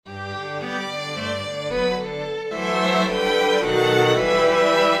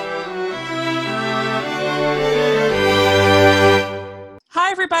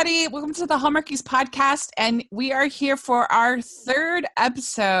everybody. Welcome to the Hallmarkies podcast. And we are here for our third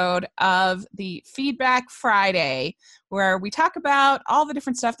episode of the Feedback Friday, where we talk about all the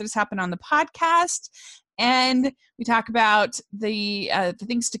different stuff that has happened on the podcast. And we talk about the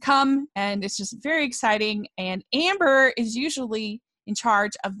things to come. And it's just very exciting. And Amber is usually in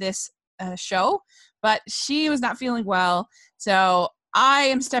charge of this show, but she was not feeling well. So I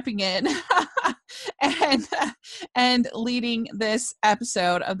am stepping in and leading this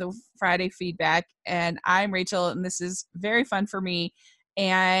episode of the Friday Feedback. And I'm Rachel, and this is very fun for me.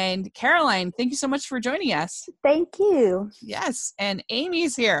 And Caroline, thank you so much for joining us. Thank you. Yes. And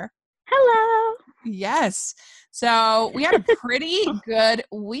Amy's here. Hello. Yes. So we had a pretty good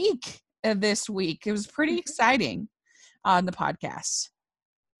week this week. It was pretty exciting on the podcast,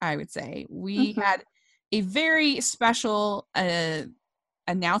 I would say. We had a very special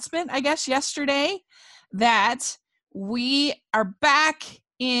announcement, I guess, yesterday that we are back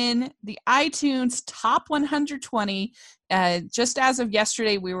in the iTunes top 120. Just as of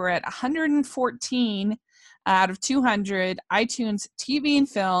yesterday, we were at 114 out of 200 iTunes TV and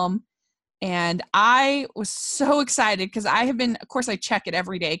film. And I was so excited because I have been, of course, I check it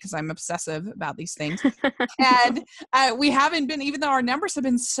every day because I'm obsessive about these things. And we haven't been, even though our numbers have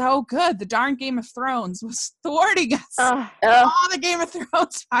been so good, the darn Game of Thrones was thwarting us on the Game of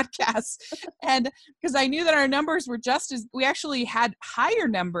Thrones podcast. And because I knew that our numbers were we actually had higher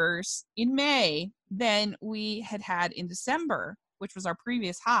numbers in May than we had in December, which was our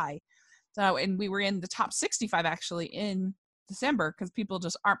previous high. So, and we were in the top 65 actually in December because people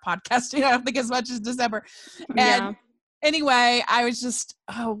just aren't podcasting, I don't think, as much as December. And anyway, I was just,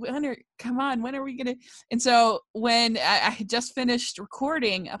 when are we gonna? And so when I had just finished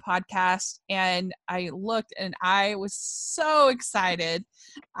recording a podcast and I looked and I was so excited.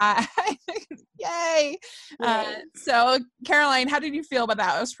 Yay. So Caroline, how did you feel about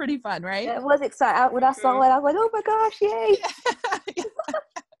that? It was pretty fun, right? It was exciting. When I saw it, I was like, oh my gosh, yay.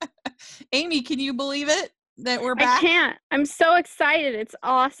 Amy, can you believe it that we're back? I can't. I'm so excited. It's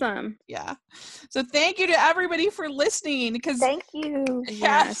awesome. Yeah. So thank you to everybody for listening. Thank you.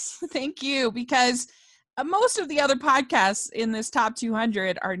 Yes. Thank you. Because most of the other podcasts in this top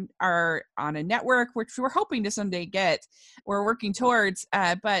 200 are on a network, which we're hoping to someday get. We're working towards.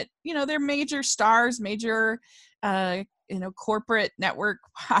 But, they're major stars, major, corporate network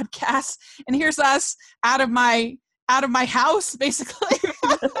podcasts. And here's us out of my house, basically.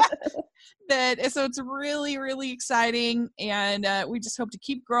 So it's really, really exciting, and we just hope to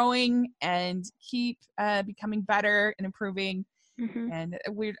keep growing and keep becoming better and improving. And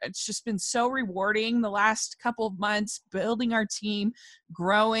it's just been so rewarding the last couple of months, building our team,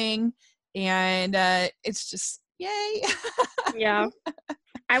 growing, and it's just yay. Yeah.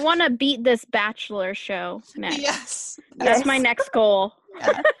 I want to beat this Bachelor show next. Yes. That's my next goal.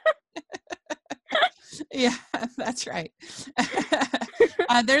 Yeah. Yeah, that's right.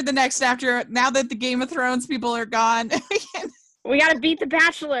 They're the next now that the Game of Thrones people are gone. We got to beat the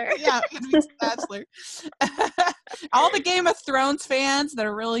Bachelor. Yeah, we gotta beat the Bachelor. All the Game of Thrones fans that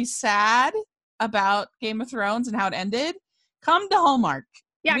are really sad about Game of Thrones and how it ended, come to Hallmark.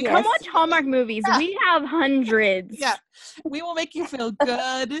 Yeah, come watch Hallmark movies. Yeah. We have hundreds. Yeah, we will make you feel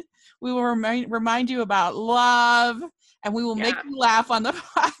good. We will remind you about love, and we will make you laugh on the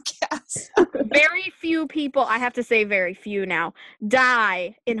podcast. Very few people, I have to say very few now,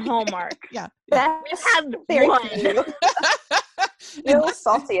 die in Hallmark. Yeah. We've had one. Feel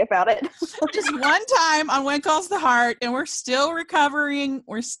salty about it. Just one time on When Calls the Heart, and we're still recovering.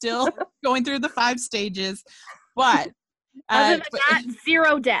 We're still going through the 5 stages. But other than that,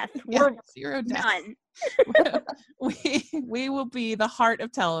 zero death. We're zero death. None. we will be the heart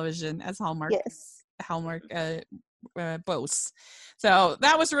of television, as Hallmark. Yes. Hallmark boasts. So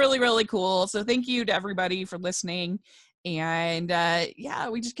that was really, really cool. So thank you to everybody for listening. And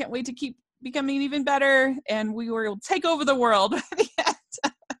we just can't wait to keep becoming even better. And we will take over the world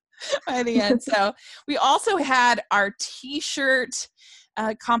by the end. So we also had our t-shirt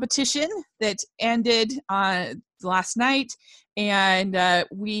competition that ended last night. And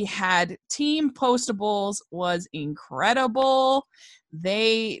we had Team Postables was incredible.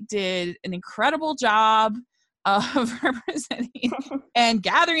 They did an incredible job of representing and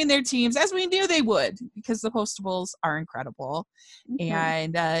gathering their teams, as we knew they would, because the Postables are incredible,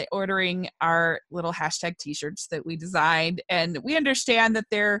 and ordering our little hashtag t-shirts that we designed. And we understand that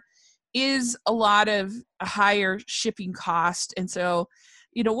there is a lot of a higher shipping cost. And so,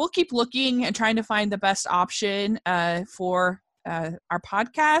 we'll keep looking and trying to find the best option for our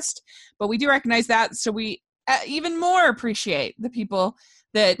podcast, but we do recognize that. So we even more appreciate the people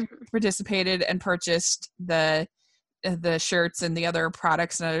that participated and purchased the the shirts and the other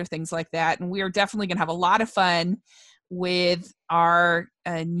products and other things like that. And we are definitely going to have a lot of fun with our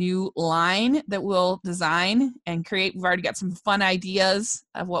new line that we'll design and create. We've already got some fun ideas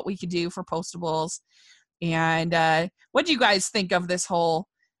of what we could do for postables. And what do you guys think of this whole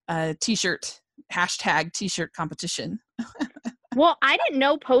t-shirt competition? Well, I didn't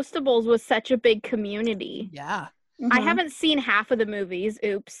know Postables was such a big community. Yeah. I haven't seen half of the movies.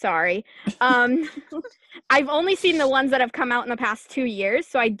 Oops, sorry. I've only seen the ones that have come out in the past 2 years,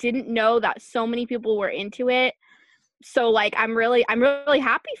 so I didn't know that so many people were into it. So like I'm really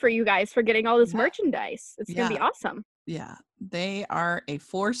happy for you guys for getting all this merchandise. It's gonna be awesome. Yeah. They are a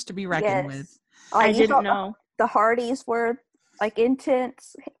force to be reckoned with. I didn't know. The Hardys were like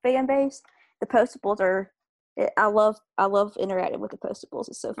intense fan base. The Postables are I love interacting with the Postables.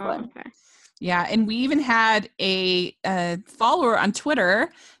 It's so fun. Oh, okay. Yeah, and we even had a follower on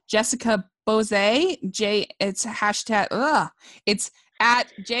Twitter, Jessica Bose. It's hashtag. It's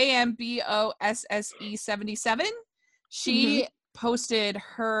at JMBOSSE77. She posted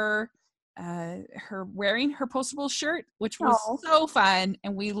her wearing her Postable shirt, which was so fun,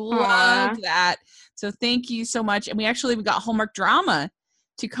 and we loved that. So thank you so much. And we got Hallmark Drama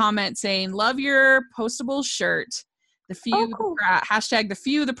to comment saying, "Love your Postable shirt. The few, hashtag the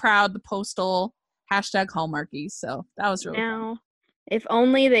few, the proud, the postal, hashtag Hallmarkies." So that was really fun. If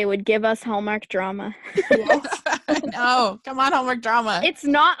only they would give us Hallmark Drama. Yes. No, come on, Hallmark Drama. It's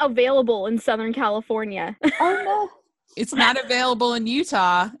not available in Southern California. Oh no. It's not available in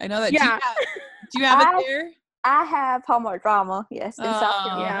Utah. I know that. Yeah. Do you have it there? I have Hallmark Drama, yes, in South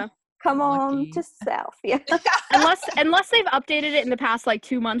Carolina. Yeah. Come on to South, yeah. Unless they've updated it in the past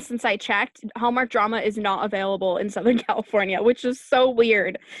 2 months since I checked, Hallmark Drama is not available in Southern California, which is so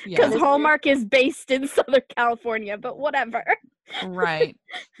weird because Hallmark is based in Southern California, but whatever. Right.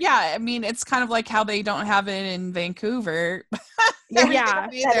 Yeah, I mean, it's kind of like how they don't have it in Vancouver. Yeah.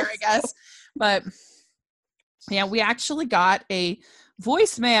 Be there, I guess. But yeah, we actually got a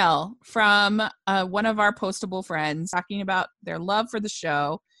voicemail from one of our Postable friends talking about their love for the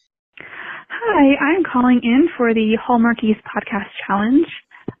show. Hi, I'm calling in for the Hallmarkies Podcast Challenge.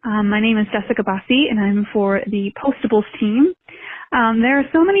 My name is Jessica Bassi, and I'm for the Postables team. There are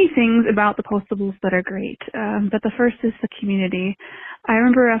so many things about the Postables that are great, but the first is the community. I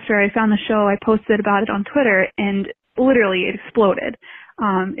remember after I found the show, I posted about it on Twitter, and literally it exploded.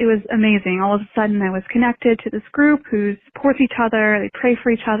 It was amazing. All of a sudden, I was connected to this group who supports each other, they pray for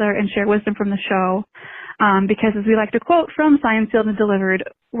each other, and share wisdom from the show. Because as we like to quote from Signed, Sealed, and Delivered,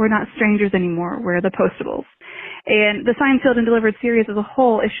 we're not strangers anymore, we're the Postables. And the Signed, Sealed, and Delivered series as a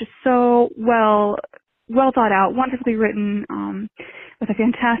whole is just so well thought out, wonderfully written, with a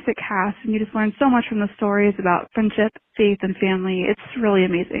fantastic cast, and you just learn so much from the stories about friendship, faith, and family. It's really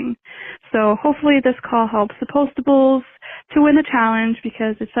amazing. So hopefully this call helps the Postables to win the challenge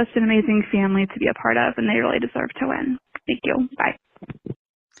because it's such an amazing family to be a part of, and they really deserve to win. Thank you. Bye.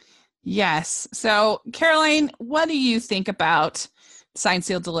 Yes. So, Caroline, what do you think about Signed,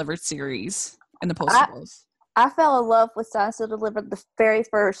 Sealed, Delivered series and the Postables? I fell in love with Signed, Sealed, Delivered, the very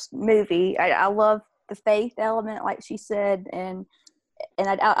first movie. I love the faith element, like she said, and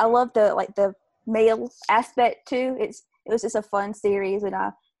I love the male aspect too. It was just a fun series, and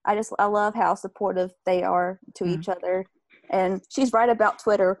I love how supportive they are to each other. And she's right about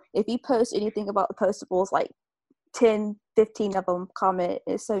Twitter. If you post anything about the Postables, 10, 15 of them comment.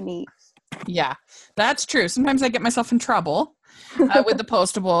 It's so neat. Yeah, that's true. Sometimes I get myself in trouble with the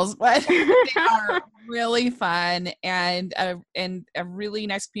Postables, but they are really fun and a really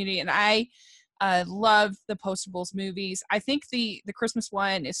nice community. And I love the Postables movies. I think the Christmas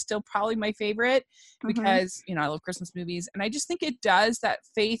one is still probably my favorite because, I love Christmas movies. And I just think it does that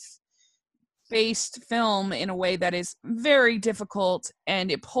faith-based film in a way that is very difficult, and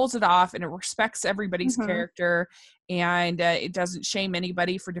it pulls it off, and it respects everybody's character, and it doesn't shame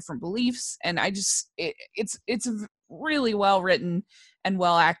anybody for different beliefs. And it's really well written and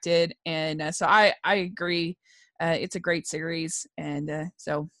well acted, and so I agree. It's a great series, and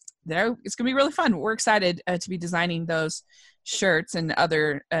so it's gonna be really fun. We're excited to be designing those shirts and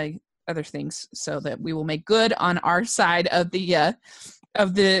other things so that we will make good on our side of the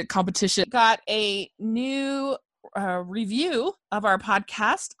competition. Got a new review of our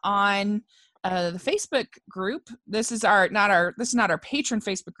podcast on the Facebook group. This is not our patron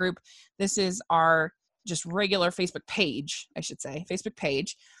Facebook group. This is our just regular Facebook page, I should say, Facebook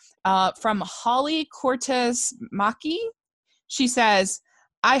page, from Holly Cortez Maki. She says,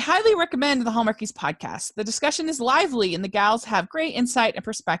 I highly recommend the Hallmarkies podcast. The discussion is lively and the gals have great insight and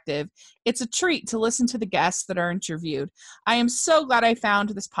perspective. It's a treat to listen to the guests that are interviewed. I am so glad I found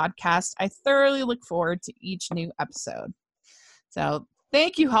this podcast. I thoroughly look forward to each new episode. So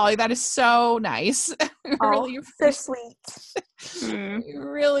thank you, Holly. That is so nice. So sweet.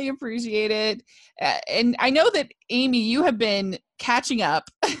 Really appreciate it. And I know that, Amy, you have been catching up,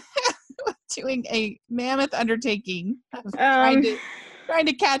 doing a mammoth undertaking of trying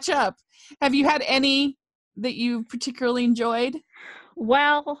to catch up. Have you had any that you particularly enjoyed?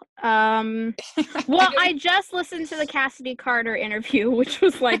 Well, I just listened to the Cassidy Carter interview, which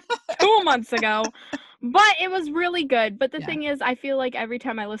was like 2 months ago, but it was really good. But the thing is, I feel like every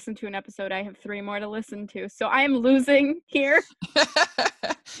time I listen to an episode, I have 3 more to listen to. So I am losing here.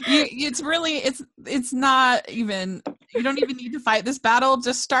 It's not even, you don't even need to fight this battle.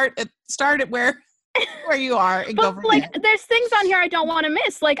 Just start at where you are and go from there. There's things on here I don't want to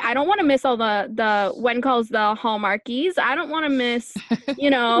miss. Like, I don't want to miss all the When Calls the Hallmarkies. I don't want to miss,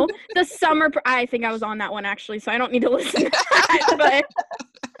 the summer. I think I was on that one actually, so I don't need to listen to that. But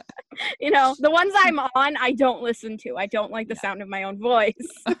the ones I'm on, I don't listen to. I don't like the sound of my own voice.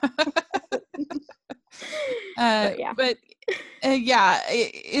 I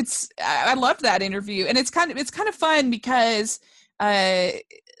loved that interview, and it's kind of fun because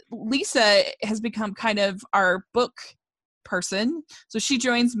Lisa has become kind of our book person. So she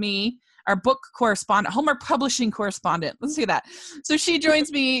joins me, our book correspondent, Hallmark publishing correspondent. Let's say that. So she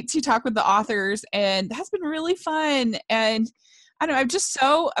joins me to talk with the authors, and that's been really fun. And I don't know, I'm just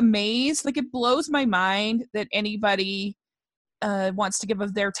so amazed. Like, it blows my mind that anybody wants to give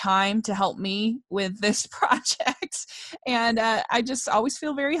of their time to help me with this project. And I just always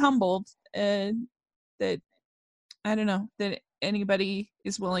feel very humbled that, I don't know, that anybody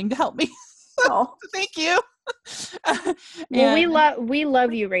is willing to help me. Oh, thank you. We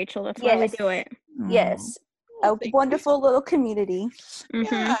love you, Rachel. That's why we do it. Yes. A wonderful little community.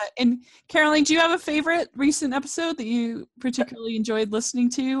 Yeah. And Caroline, do you have a favorite recent episode that you particularly enjoyed listening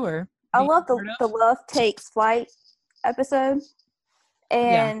to? Or I love the Love Takes Flight episode,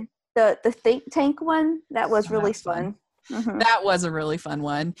 and the think tank one. That was really fun. Mm-hmm. That was a really fun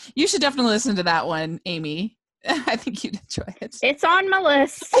one. You should definitely listen to that one, Amy. I think you'd enjoy it. It's on my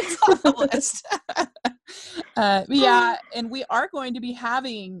list. It's on the list. And we are going to be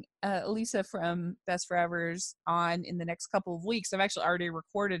having Lisa from Best Forevers on in the next couple of weeks. I've actually already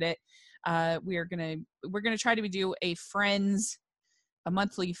recorded it. We're gonna try to do a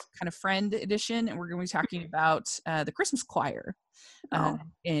monthly kind of friend edition, and we're going to be talking about the Christmas choir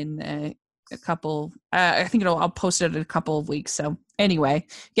in a couple. I think I'll post it in a couple of weeks. So anyway,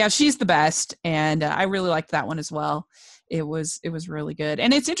 she's the best, and I really liked that one as well. It was really good,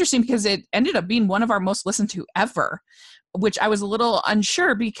 and it's interesting because it ended up being one of our most listened to ever, which I was a little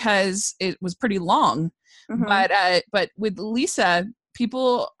unsure because it was pretty long. Mm-hmm. But with Lisa,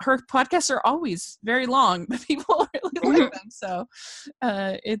 her podcasts are always very long, but people really like them. So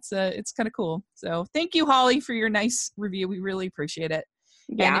it's kind of cool. So thank you, Holly, for your nice review. We really appreciate it.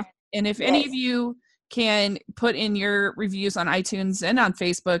 Yeah. And if any of you can put in your reviews on iTunes and on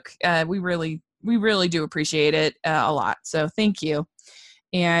Facebook, we really do appreciate it a lot. So thank you.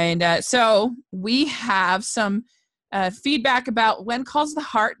 And so we have some feedback about When Calls the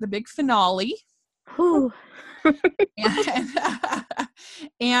Heart, the big finale.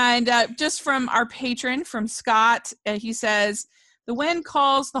 and just from our patron, from Scott, he says, the When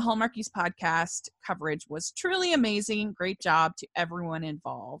Calls the Hallmarkies podcast coverage was truly amazing. Great job to everyone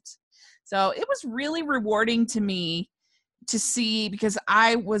involved. So it was really rewarding to me to see, because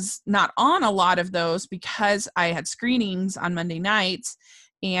I was not on a lot of those because I had screenings on Monday nights.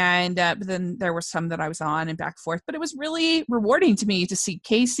 And but then there were some that I was on and back and forth. But it was really rewarding to me to see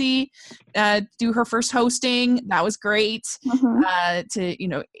Casey do her first hosting. That was great.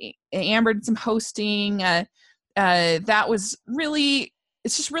 Mm-hmm. Amber did some hosting. That was really,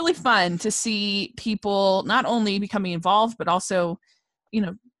 it's just really fun to see people not only becoming involved, but also,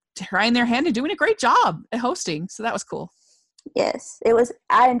 trying their hand and doing a great job at hosting. So that was cool. Yes, it was.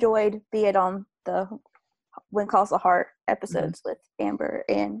 I enjoyed being on the When Calls the Heart episodes with Amber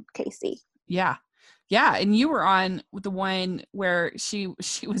and Casey. Yeah. And you were on with the one where she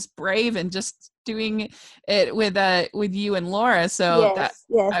was brave and just doing it with you and Laura. So that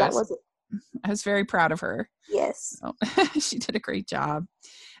was it. I was very proud of her. Yes. So, she did a great job.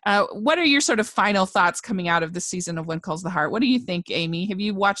 What are your sort of final thoughts coming out of this season of When Calls the Heart? What do you think, Amy? Have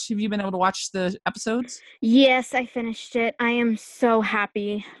you been able to watch the episodes? Yes, I finished it. I am so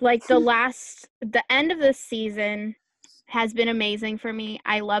happy. Like the end of this season has been amazing for me.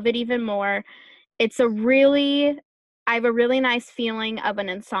 I love it even more. I have a really nice feeling of an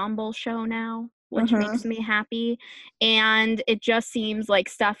ensemble show now, which makes me happy. And it just seems like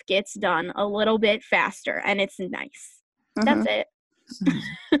stuff gets done a little bit faster, and it's nice. That's it.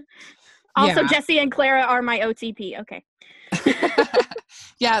 Also, Jesse and Clara are my OTP. Okay.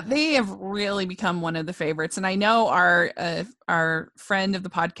 Yeah, they have really become one of the favorites. And I know our friend of the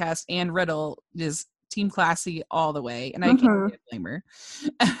podcast, Ann Riddle, is Team Classy all the way. And I can't blame her.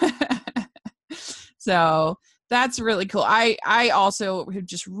 So that's really cool. I also have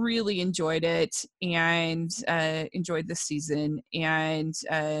just really enjoyed it and enjoyed this season. And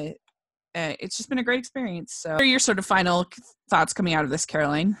it's just been a great experience. So what are your sort of final thoughts coming out of this,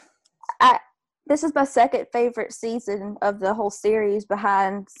 Caroline? This is my second favorite season of the whole series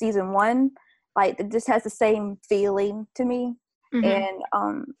behind season 1. Like, it just has the same feeling to me. And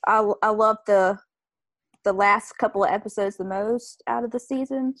I love the last couple of episodes the most out of the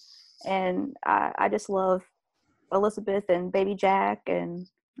season. And I just love Elizabeth and Baby Jack and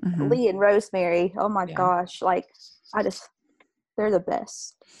Lee and Rosemary. Oh my gosh. Like, they're the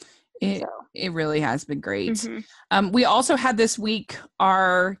best. It really has been great. We also had this week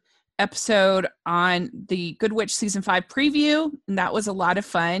our episode on the Good Witch season 5 preview, and that was a lot of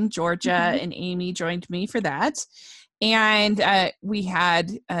fun. Georgia and Amy joined me for that. And we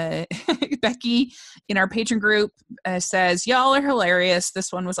had Becky in our patron group says, y'all are hilarious.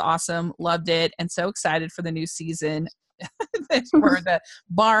 This one was awesome. Loved it. And so excited for the new season. For the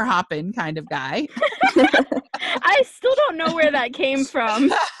bar hopping kind of guy. I still don't know where that came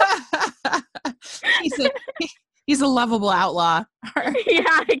from. He's a lovable outlaw. Yeah,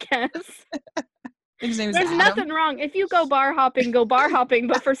 I guess. His name is There's Adam. nothing wrong. If you go bar hopping, go bar hopping.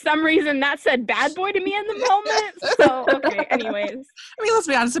 But for some reason, that said bad boy to me in the moment. So, okay, anyways. I mean, let's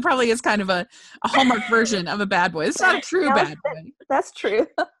be honest. It probably is kind of a Hallmark version of a bad boy. It's not a true bad boy. That's true.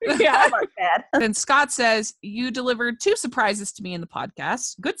 Yeah. Hallmark bad. Then Scott says, you delivered 2 surprises to me in the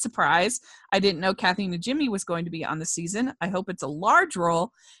podcast. Good surprise. I didn't know Kathy Najimy was going to be on the season. I hope it's a large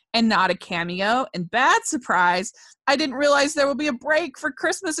role and not a cameo. And bad surprise, I didn't realize there will be a break for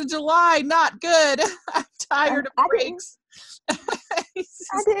Christmas in July. Not good. I'm tired of breaks. I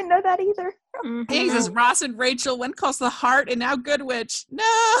didn't know that either. He says, Ross and Rachel, when calls the heart and now Good Witch.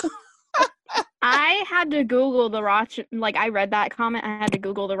 No. I had to Google the Ross, like I read that comment. I had to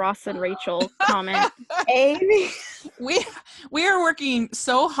Google the Ross and Rachel comment. Amy. We are working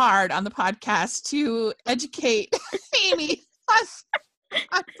so hard on the podcast to educate Amy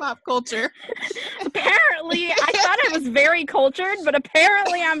on pop culture. Apparently, I thought I was very cultured, but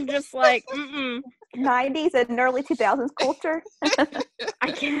apparently I'm just like, 90s and early 2000s culture.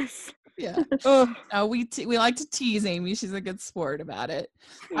 I guess. Yeah. We like to tease Amy. She's a good sport about it.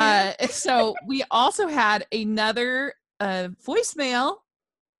 Yeah. So we also had another voicemail.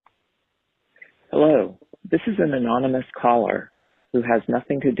 Hello. This is an anonymous caller who has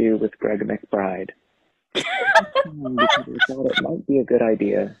nothing to do with Greg McBride. Because we thought it might be a good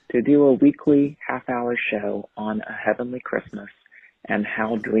idea to do a weekly half-hour show on A Heavenly Christmas and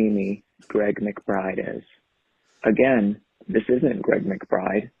how dreamy Greg McBride is. Again, this isn't Greg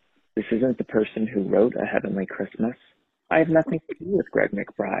McBride. This isn't the person who wrote A Heavenly Christmas. I have nothing to do with Greg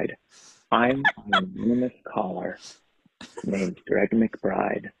McBride. I'm an anonymous caller named Greg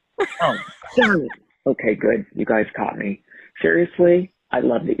McBride. Oh, darn it. Okay, good. You guys caught me. Seriously, I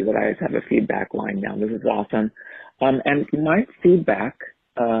love that you guys have a feedback line now. This is awesome. And my feedback,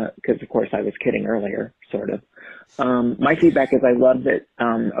 because of course I was kidding earlier, sort of. My feedback is I love that,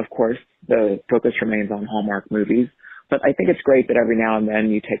 of course, the focus remains on Hallmark movies. But I think it's great that every now and then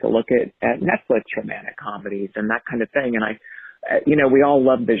you take a look at Netflix romantic comedies and that kind of thing. And we all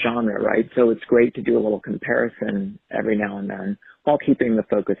love the genre, right? So it's great to do a little comparison every now and then while keeping the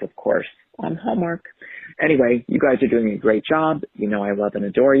focus, of course, on Hallmark. Anyway, you guys are doing a great job. You know I love and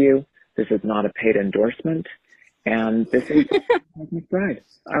adore you. This is not a paid endorsement. And this is McBride.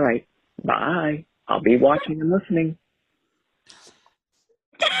 All right. Bye. I'll be watching and listening.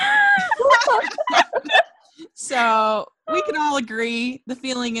 So we can all agree the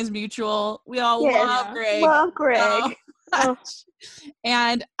feeling is mutual. We all love Greg. Love Greg.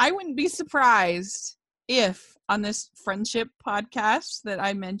 And I wouldn't be surprised if on this friendship podcast that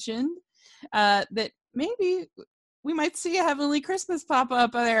I mentioned, that maybe we might see a Heavenly Christmas pop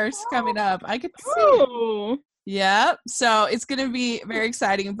up there coming up. I could see it. Yeah. So it's going to be very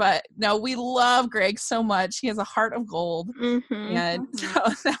exciting. But no, we love Greg so much. He has a heart of gold. And so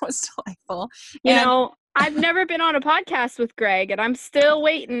that was delightful. You know, I've never been on a podcast with Greg, and I'm still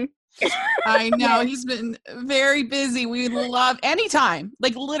waiting. I know. He's been very busy. We love anytime.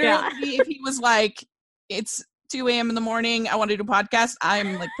 Like, literally, if he was like, it's 2 a.m. in the morning, I want to do a podcast,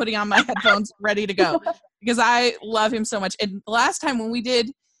 I'm like putting on my headphones, ready to go. because I love him so much. And the last time when we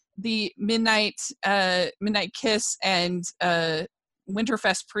did the Midnight Kiss and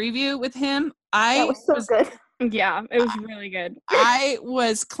Winterfest preview with him, That was so good. Yeah, it was really good. I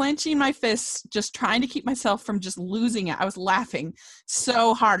was clenching my fists, just trying to keep myself from just losing it. I was laughing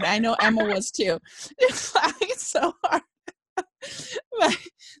so hard. I know Emma was too. Laughing so hard.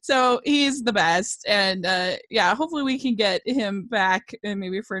 So he's the best, and yeah, hopefully we can get him back and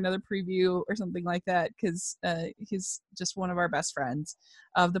maybe for another preview or something like that, because he's just one of our best friends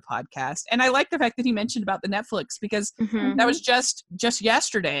of the podcast. And I like the fact that he mentioned about the Netflix, because that was just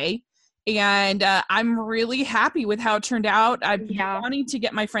yesterday, and I'm really happy with how it turned out. I've been wanting to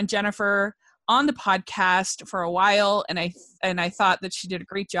get my friend Jennifer on the podcast for a while, and I thought that she did a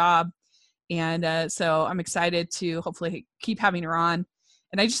great job. And so I'm excited to hopefully keep having her on.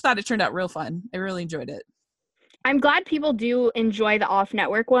 And I just thought it turned out real fun. I really enjoyed it. I'm glad people do enjoy the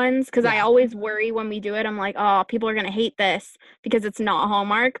off-network ones, because I always worry when we do it. I'm like, oh, people are going to hate this because it's not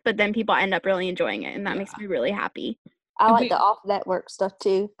Hallmark. But then people end up really enjoying it, and that makes me really happy. I like the off-network stuff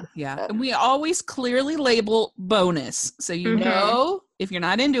too. Yeah. And we always clearly label bonus. So you know, if you're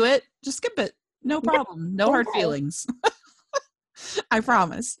not into it, just skip it. No problem. No hard feelings. I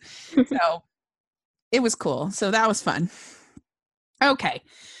promise. So it was cool. So that was fun. Okay.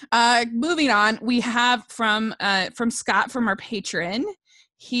 Moving on, we have from Scott, from our patron.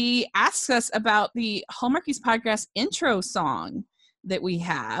 He asks us about the Hallmarkies podcast intro song that we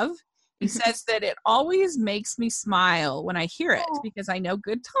have. He says that it always makes me smile when I hear it, because I know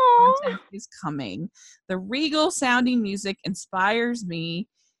good content is coming. The regal sounding music inspires me.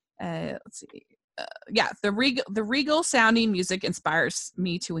 Let's see. The regal sounding music inspires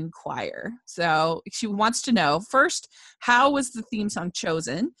me to inquire. So she wants to know, first, how was the theme song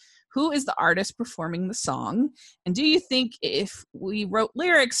chosen? Who is the artist performing the song? And do you think if we wrote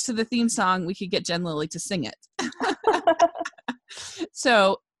lyrics to the theme song, we could get Jen Lilly to sing it?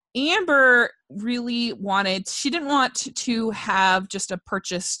 So Amber really she didn't want to have just a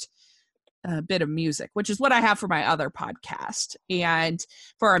purchased bit of music, which is what I have for my other podcast. And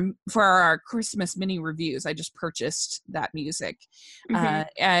for our Christmas mini reviews, I just purchased that music.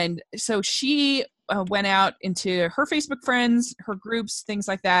 And so she went out into her Facebook friends, her groups, things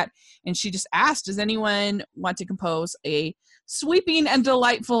like that. And she just asked, does anyone want to compose a sweeping and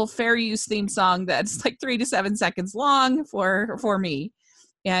delightful fair use theme song that's like 3 to 7 seconds long for me?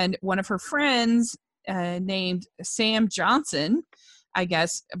 And one of her friends named Sam Johnson, I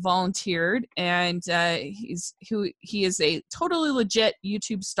guess, volunteered, and he is a totally legit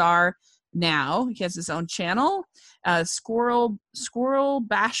YouTube star now. He has his own channel, Squirrel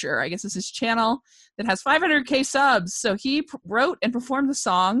Basher, I guess is his channel, that has 500K subs. So he wrote and performed the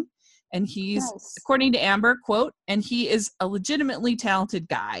song, and he's, according to Amber, quote, and he is a legitimately talented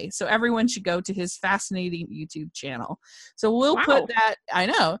guy. So everyone should go to his fascinating YouTube channel. So we'll put that,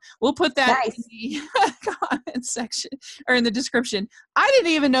 we'll put that in the comment section, or in the description. I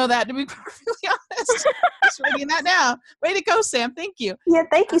didn't even know that, to be perfectly honest. Just reading that now. Way to go, Sam. Thank you. Yeah,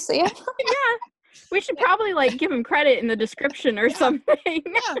 thank you, Sam. We should probably like give him credit in the description or something.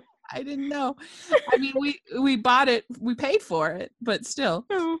 Yeah. I didn't know. I mean, we bought it, we paid for it, but still,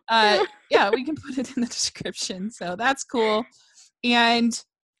 yeah, we can put it in the description. So that's cool. And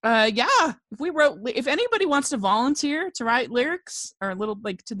if anybody wants to volunteer to write lyrics or a little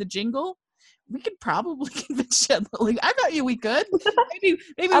like to the jingle, we could probably convince Jen Lilly. I bet you we could. Maybe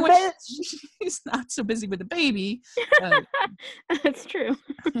when she's not so busy with the baby. That's true.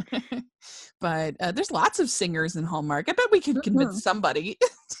 But there's lots of singers in Hallmark. I bet we could convince somebody.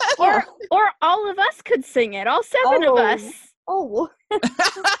 Or all of us could sing it. All 7 of us. Oh.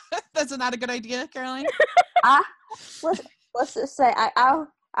 That's not a good idea, Caroline. Let's just say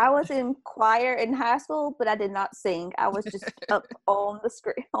I was in choir in high school, but I did not sing. I was just up on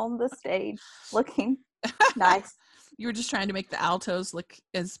the stage looking nice. You were just trying to make the altos look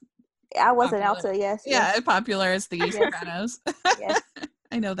as I was an alto, yes. Yeah, as popular as the sopranos. Yes.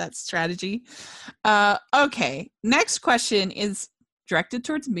 I know that strategy. Okay, next question is directed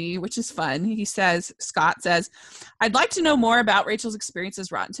towards me, which is fun. Scott says, I'd like to know more about Rachel's experience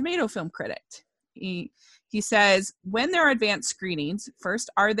as Rotten Tomato film critic. He says, when there are advanced screenings, first,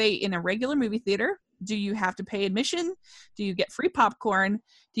 are they in a regular movie theater? Do you have to pay admission? Do you get free popcorn?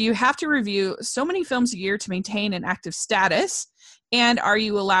 Do you have to review so many films a year to maintain an active status? And are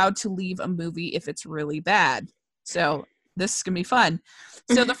you allowed to leave a movie if it's really bad? So this is going to be fun.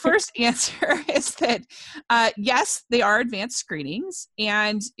 So the first answer is that, yes, they are advanced screenings,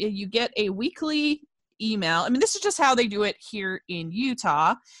 and you get a weekly email. I mean, this is just how they do it here in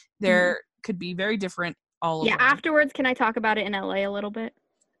Utah. There could be very different all over. Afterwards, can I talk about it in LA a little bit?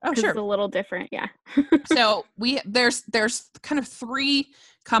 Oh, sure. It's a little different. Yeah. So there's kind of 3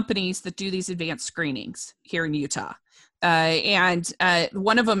 companies that do these advanced screenings here in Utah. And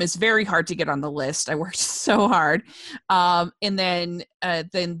one of them is very hard to get on the list. I worked so hard. And then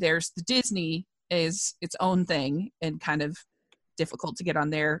there's the Disney is its own thing and kind of difficult to get on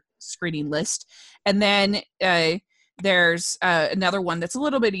their screening list. And then there's another one that's a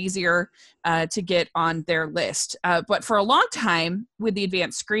little bit easier to get on their list. But for a long time with the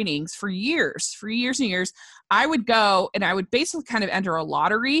advanced screenings, for years and years, I would go and I would basically kind of enter a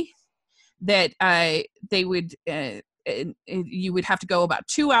lottery that they would, you would have to go about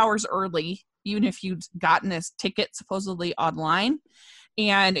 2 hours early, even if you'd gotten a ticket supposedly online.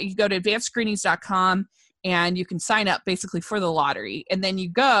 And you go to advancedscreenings.com and you can sign up basically for the lottery. And then you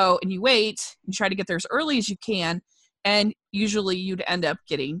go and you wait and try to get there as early as you can. And usually you'd end up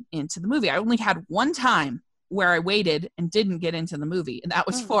getting into the movie. I only had one time where I waited and didn't get into the movie. And that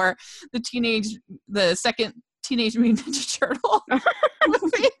was for the second Teenage Mutant Ninja Turtle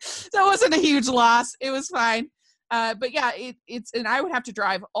movie. So it wasn't a huge loss. It was fine. But yeah, it's, and I would have to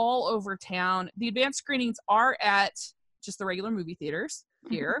drive all over town. The advanced screenings are at just the regular movie theaters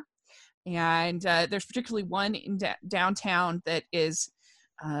here. And there's particularly one in downtown that is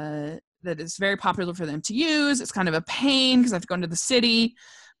very popular for them to use. It's kind of a pain because I have to go into the city,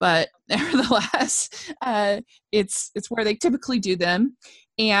 but nevertheless, it's where they typically do them.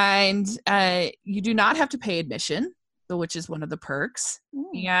 And you do not have to pay admission, which is one of the perks.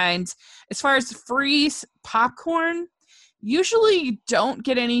 And as far as free popcorn, usually you don't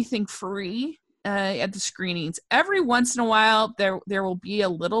get anything free at the screenings. Every once in a while, there will be a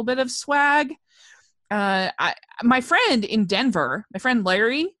little bit of swag. My friend in Denver, my friend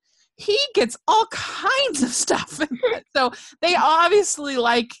Larry, he gets all kinds of stuff. So they obviously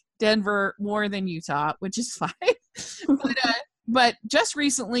like Denver more than Utah, which is fine. But just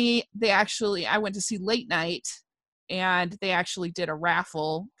recently, I went to see Late Night, and they actually did a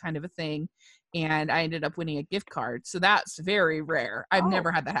raffle kind of a thing, and I ended up winning a gift card. So that's very rare. I've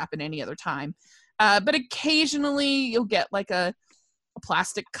never had that happen any other time. But occasionally you'll get like a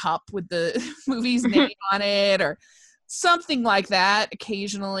plastic cup with the movie's name on it or something like that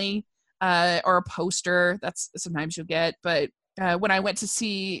occasionally, or a poster. That's sometimes you'll get. But when I went to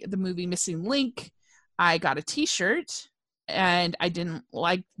see the movie Missing Link, I got a t-shirt. And I didn't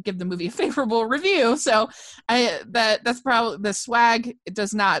give the movie a favorable review. So that's probably the swag. It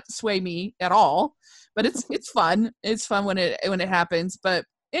does not sway me at all, but it's fun. It's fun when it happens. But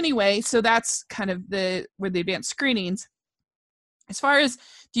anyway, so that's kind of where the advanced screenings. As far as,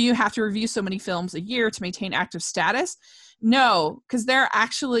 do you have to review so many films a year to maintain active status? No, because there are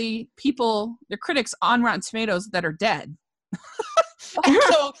actually they're critics on Rotten Tomatoes that are dead.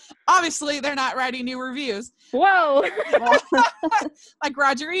 So obviously they're not writing new reviews. Whoa. Like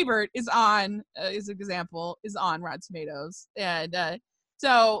Roger Ebert is on is an example, is on Rotten Tomatoes. And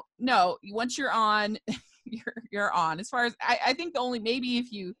so no, once you're on, you're on. As far as I think the only, maybe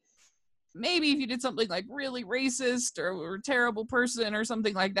if you did something like really racist or a terrible person or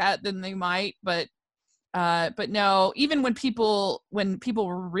something like that, then they might, but no, even when people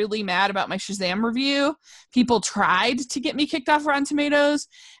were really mad about my Shazam review, people tried to get me kicked off Rotten Tomatoes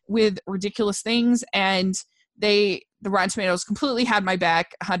with ridiculous things, and the Rotten Tomatoes completely had my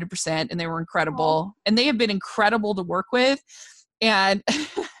back 100%, and they were incredible. And they have been incredible to work with. And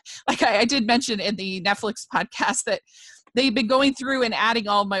like I did mention in the Netflix podcast that they've been going through and adding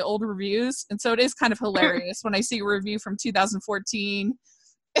all my old reviews. And so it is kind of hilarious when I see a review from 2014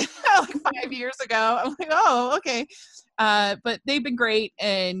 like 5 years ago. I'm like, oh, okay. But they've been great,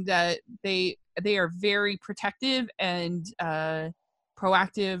 and they are very protective and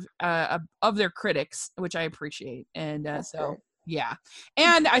proactive of their critics, which I appreciate. And so, yeah.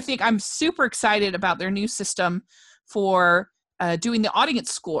 And I think I'm super excited about their new system for doing the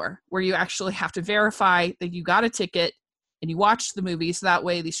audience score, where you actually have to verify that you got a ticket and you watched the movie, so that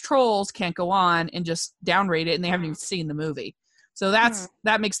way these trolls can't go on and just downrate it and they haven't even seen the movie. So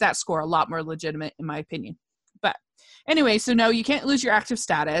that makes that score a lot more legitimate, in my opinion. But anyway, so no, you can't lose your active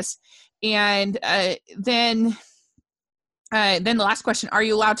status. And then the last question, are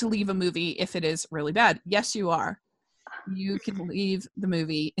you allowed to leave a movie if it is really bad? Yes, you are. You can leave the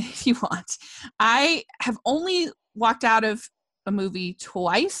movie if you want. I have only walked out of a movie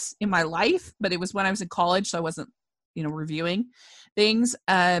twice in my life, but it was when I was in college, so I wasn't, reviewing things.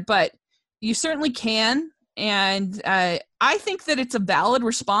 But you certainly can. And I think that it's a valid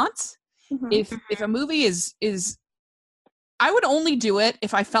response. Mm-hmm. If a movie is I would only do it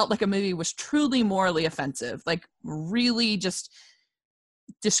if I felt like a movie was truly morally offensive, like really just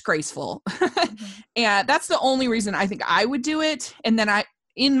disgraceful. Mm-hmm. And that's the only reason I think I would do it. And then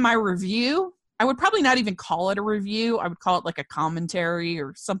in my review, I would probably not even call it a review. I would call it like a commentary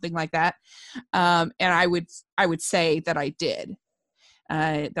or something like that. And I would say that I did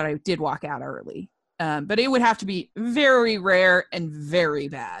walk out early. But it would have to be very rare and very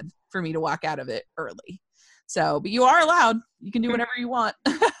bad for me to walk out of it early. So, but you are allowed. You can do whatever you want.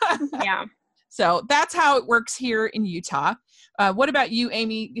 Yeah. So that's how it works here in Utah. What about you,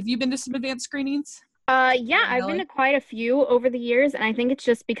 Amy? Have you been to some advanced screenings? Yeah, I've been to quite a few over the years, and I think it's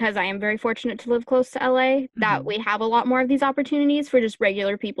just because I am very fortunate to live close to LA that we have a lot more of these opportunities for just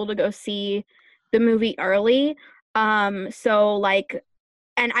regular people to go see the movie early. So like,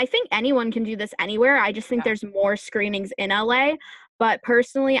 and I think anyone can do this anywhere. I just think there's more screenings in LA. But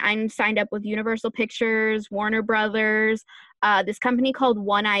personally, I'm signed up with Universal Pictures, Warner Brothers, this company called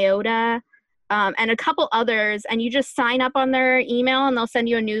One Iota, and a couple others, and you just sign up on their email and they'll send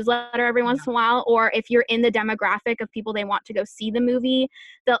you a newsletter every once in a while. Or if you're in the demographic of people they want to go see the movie,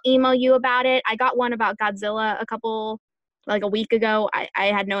 they'll email you about it. I got one about Godzilla a week ago. I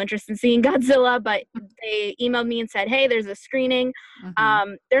had no interest in seeing Godzilla, but they emailed me and said, hey, there's a screening.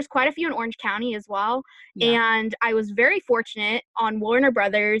 There's quite a few in Orange County as well. And I was very fortunate on Warner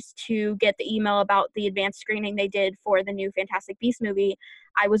Brothers to get the email about the advanced screening they did for the new Fantastic Beasts movie.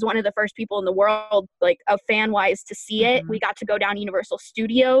 I was one of the first people in the world, like fan-wise, to see it. We got to go down Universal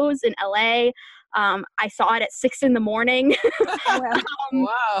Studios in LA. I saw it at 6 a.m.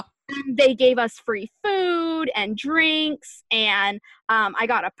 Wow. They gave us free food and drinks, and I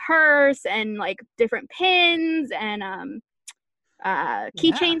got a purse and like different pins and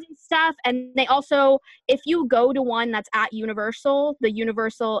keychains and stuff. And they also, if you go to one that's at Universal, the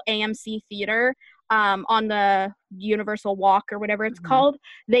Universal AMC Theater, on the Universal Walk or whatever it's called,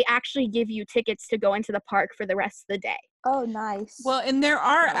 they actually give you tickets to go into the park for the rest of the day. Oh, nice. Well, and there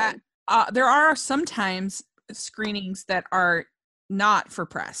are sometimes screenings that are not for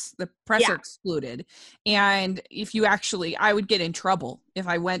press. The press are excluded. And if you actually, I would get in trouble if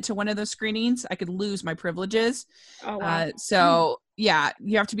I went to one of those screenings. I could lose my privileges. Oh, wow. So yeah,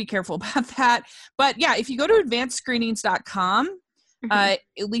 you have to be careful about that. But yeah, if you go to advancedscreenings.com, at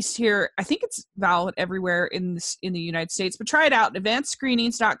least here, I think it's valid everywhere in the United States, but try it out,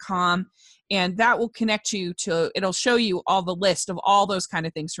 advancedscreenings.com, and that will connect you to, it'll show you all the list of all those kind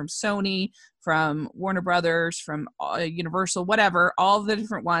of things from Sony, from Warner Brothers, from Universal, whatever, all the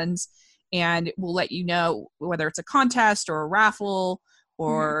different ones, and it will let you know whether it's a contest or a raffle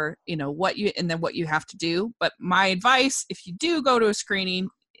or, what you have to do. But my advice, if you do go to a screening,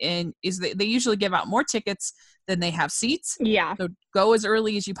 is that they usually give out more tickets than they have seats. Yeah. So go as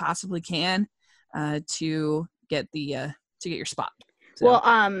early as you possibly can to get your spot. So. Well,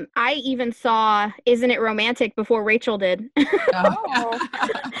 I even saw Isn't It Romantic before Rachel did. Oh.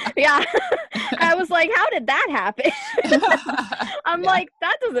 Yeah. I was like, how did that happen? I'm like,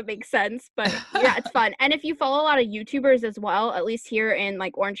 that doesn't make sense, but yeah, it's fun. And if you follow a lot of YouTubers as well, at least here in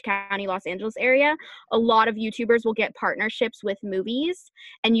like Orange County, Los Angeles area, a lot of YouTubers will get partnerships with movies,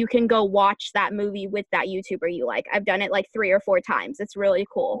 and you can go watch that movie with that YouTuber you like. I've done it like 3 or 4 times. It's really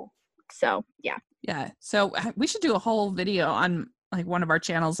cool. So, yeah. Yeah. So we should do a whole video on like one of our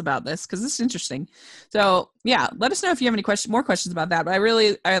channels about this, because this is interesting. So yeah, let us know if you have any more questions about that. But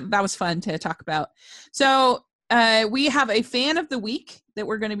that was fun to talk about. So we have a fan of the week that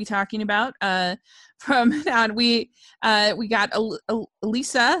we're going to be talking about from now on. We got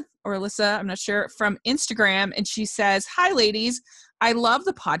Elisa or Alyssa, I'm not sure, from Instagram, and she says, "Hi ladies, I love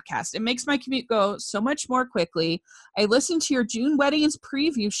the podcast. It makes my commute go so much more quickly. I listened to your June weddings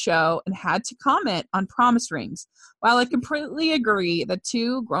preview show and had to comment on promise rings. While I completely agree that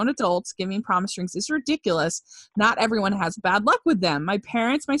 2 grown adults giving promise rings is ridiculous, not everyone has bad luck with them. My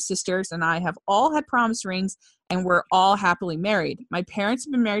parents, my sisters, and I have all had promise rings, and we're all happily married. My parents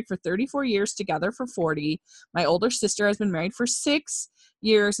have been married for 34 years, together for 40. My older sister has been married for 6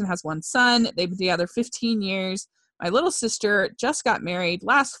 years and has 1 son. They've been together 15 years. My little sister just got married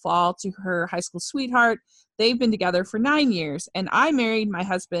last fall to her high school sweetheart. They've been together for 9 years, and I married my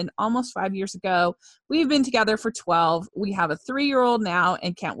husband almost 5 years ago. We've been together for 12. We have a 3-year-old now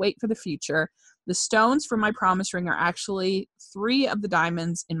and can't wait for the future. The stones for my promise ring are actually 3 of the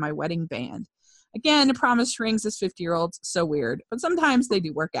diamonds in my wedding band. Again, promise rings as 50-year-olds, so weird, but sometimes they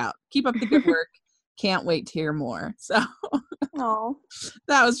do work out. Keep up the good work. Can't wait to hear more." So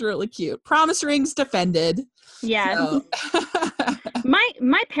that was really cute. Promise rings defended. Yeah. So.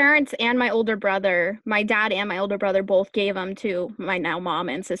 My parents and my older brother, my dad and my older brother both gave them to my now mom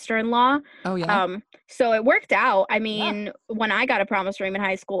and sister-in-law. Oh yeah. So it worked out. I mean, when I got a promise ring in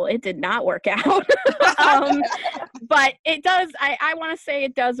high school, it did not work out. But it does. I want to say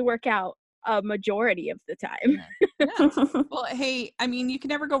it does work out. a majority of the time. Yeah. Well, hey, I mean, you can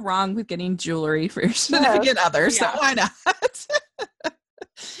never go wrong with getting jewelry for your significant other, so Yeah. why not?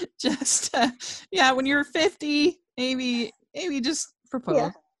 Just, when you're 50, maybe just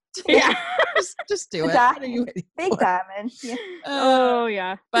propose. Yeah. Just do it. Exactly. What are you waiting Big for? diamond. Yeah. Oh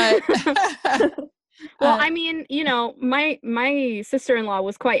yeah. But Well, I mean, my sister-in-law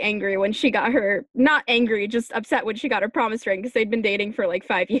was quite angry when she got her, not angry, just upset when she got her promise ring because they'd been dating for like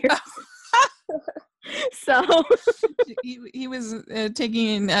 5 years. So he was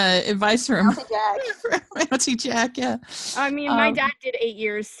taking advice from Auntie Jack. Auntie Jack. Yeah. I mean, my dad did 8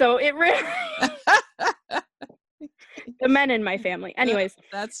 years, so it really the men in my family. Anyways,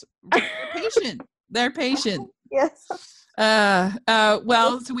 they're patient. They're patient. Yes.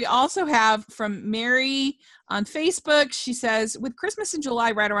 Well, so we also have from Mary on Facebook. She says, with Christmas in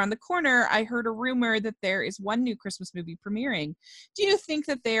July right around the corner, I heard a rumor that there is one new Christmas movie premiering. Do you think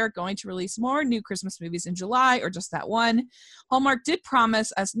that they are going to release more new Christmas movies in July or just that one? Hallmark did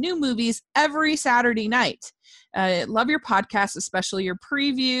promise us new movies every Saturday night. Love your podcast, especially your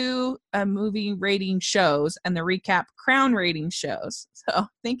preview movie rating shows and the recap crown rating shows. So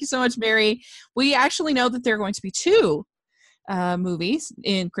thank you so much, Mary. We actually know that there are going to be 2 movies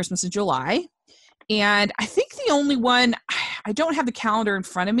in Christmas in July. And I think the only one, I don't have the calendar in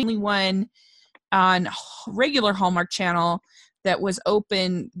front of me, only one on regular Hallmark channel that was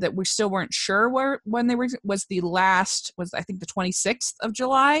open that we still weren't sure when they were, was I think the 26th of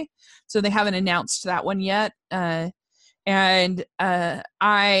July. So they haven't announced that one yet. I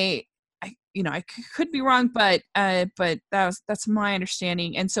could be wrong, but that's my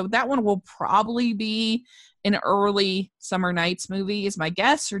understanding. And so that one will probably be an early summer nights movie is my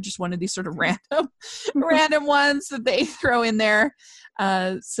guess, or just one of these sort of random ones that they throw in there.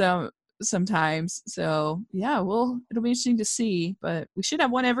 Sometimes. So yeah, it'll be interesting to see, but we should have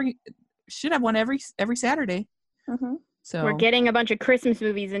one every Saturday. Mm-hmm. So we're getting a bunch of Christmas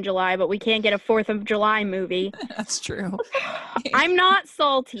movies in July, but we can't get a 4th of July movie. That's true. I'm not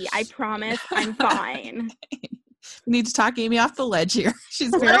salty. I promise. I'm fine. We need to talk Amy off the ledge here.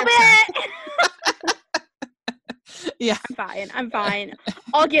 She's A very little upset. bit. Yeah. I'm fine.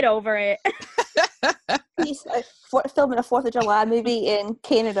 I'll get over it. He's filming a 4th of July movie in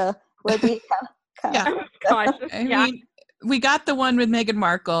Canada would be kind of Oh, gosh. I mean, we got the one with Meghan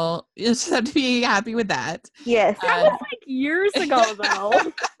Markle. You just have to be happy with that. Yes. That was like years ago, though.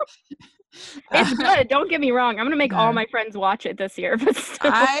 It's good. Don't get me wrong. I'm going to make all my friends watch it this year. But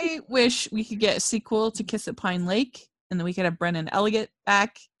still. I wish we could get a sequel to Kiss at Pine Lake, and then we could have Brennan Elliott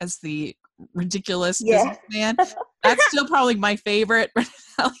back as the ridiculous businessman. That's still probably my favorite Brennan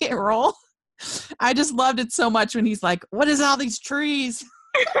Elliott role. I just loved it so much when he's like, what is all these trees?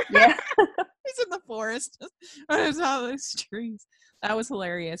 Yeah. He's in the forest. What is all these trees? That was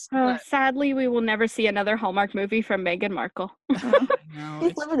hilarious. Sadly, we will never see another Hallmark movie from Meghan Markle. No,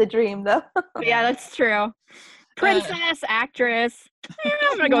 He's living the dream, though. Yeah, that's true. Princess, actress.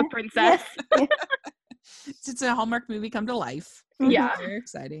 I'm going to go with princess. Yeah. It's a Hallmark movie come to life. Yeah. Very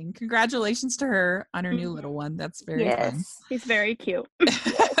exciting. Congratulations to her on her new little one. That's very fun. He's very cute.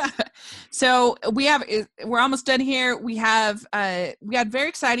 So we're almost done here. We had very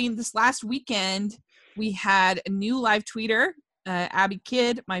exciting this last weekend. We had a new live tweeter, Abby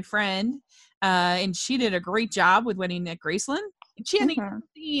Kidd, my friend, and she did a great job with Wedding at Graceland. She hadn't even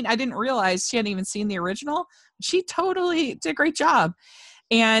seen, I didn't realize she hadn't even seen the original. She totally did a great job.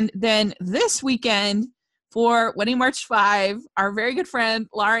 And then this weekend for Wedding March 5, our very good friend,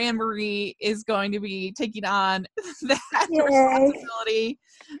 Laura Ann Marie, is going to be taking on that responsibility.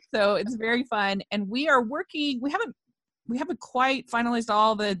 So it's very fun. And we are working, we haven't quite finalized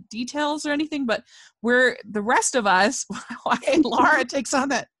all the details or anything, but the rest of us, while Laura takes on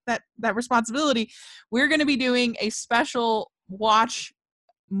that responsibility, we're going to be doing a special watch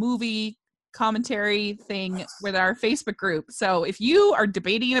movie commentary thing with our Facebook group. So if you are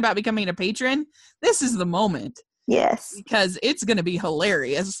debating about becoming a patron, this is the moment. Yes. Because it's going to be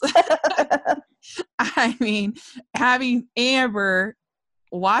hilarious. I mean, having Amber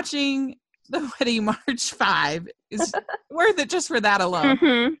watching the Wedding March 5 is worth it just for that alone.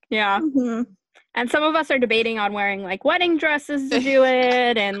 Mm-hmm. Yeah. Mm-hmm. And some of us are debating on wearing like wedding dresses to do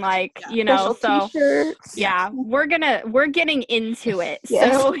it, and like Special so t-shirts. yeah, we're getting into it.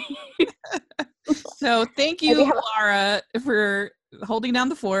 Yes. So thank you, Laura, for holding down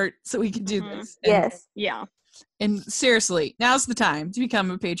the fort so we can do this. Yes. Yeah. And seriously, now's the time to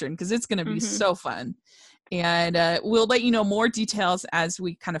become a patron because it's going to be so fun. And we'll let you know more details as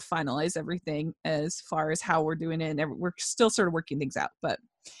we kind of finalize everything as far as how we're doing it. And we're still sort of working things out, but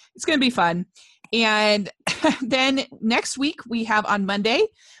it's going to be fun. And then next week we have on Monday,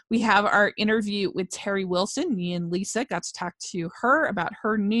 we have our interview with Terry Wilson. Me and Lisa got to talk to her about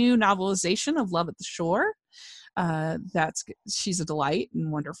her new novelization of Love at the Shore. She's a delight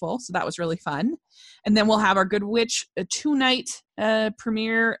and wonderful. So that was really fun. And then we'll have our Good Witch 2-night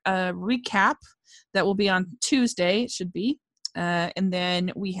premiere recap that will be on Tuesday. It should be. And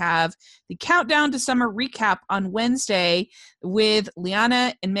then we have the Countdown to Summer recap on Wednesday with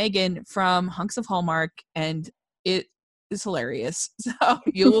Liana and Megan from Hunks of Hallmark, and it is hilarious. So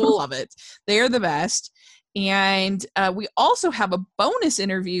you will love it. They are the best. And we also have a bonus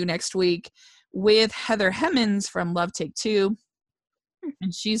interview next week with Heather Hemmons from Love Take Two,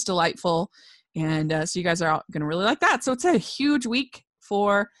 and she's delightful. And so you guys are going to really like that. So it's a huge week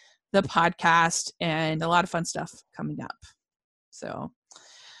for the podcast and a lot of fun stuff coming up. So,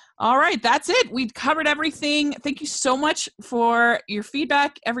 all right, that's it. We covered everything. Thank you so much for your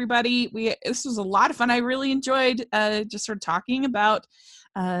feedback, everybody. This was a lot of fun. I really enjoyed just sort of talking about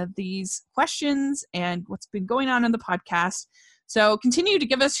these questions and what's been going on in the podcast. So continue to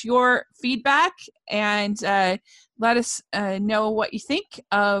give us your feedback and let us know what you think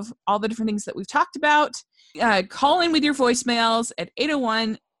of all the different things that we've talked about. Call in with your voicemails at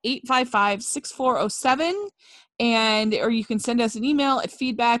 801-855-6407. Or you can send us an email at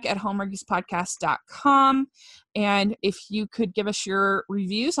feedback@hallmarkiespodcast.com. And if you could give us your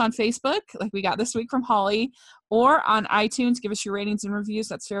reviews on Facebook, like we got this week from Holly, or on iTunes, give us your ratings and reviews.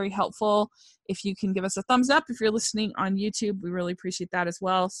 That's very helpful. If you can give us a thumbs up, if you're listening on YouTube, we really appreciate that as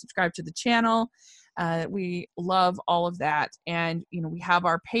well. Subscribe to the channel. We love all of that. And, we have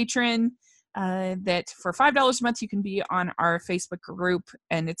our Patreon that for $5 a month, you can be on our Facebook group,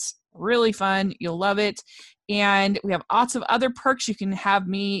 and it's really fun. You'll love it. And we have lots of other perks. You can have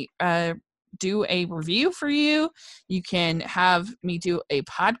me do a review for you. You can have me do a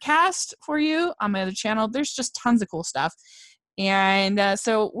podcast for you on my other channel. There's just tons of cool stuff. And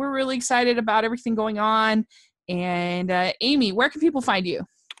so we're really excited about everything going on. And Amy, where can people find you?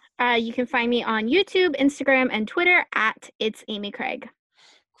 You can find me on YouTube, Instagram, and Twitter at It's Amy Craig.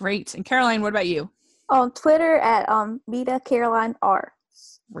 Great. And Caroline, what about you? On Twitter at Vita Caroline R.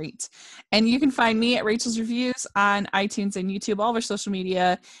 Great. And you can find me at Rachel's Reviews on iTunes and YouTube, all of our social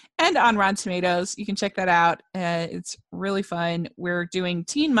media, and on Rotten Tomatoes. You can check that out. It's really fun. We're doing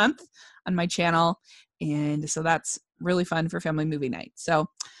Teen Month on my channel, and so that's really fun for family movie night. So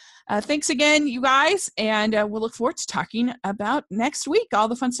thanks again, you guys, and we'll look forward to talking about next week, all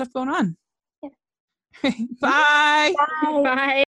the fun stuff going on. Yeah. Bye. Bye. Bye.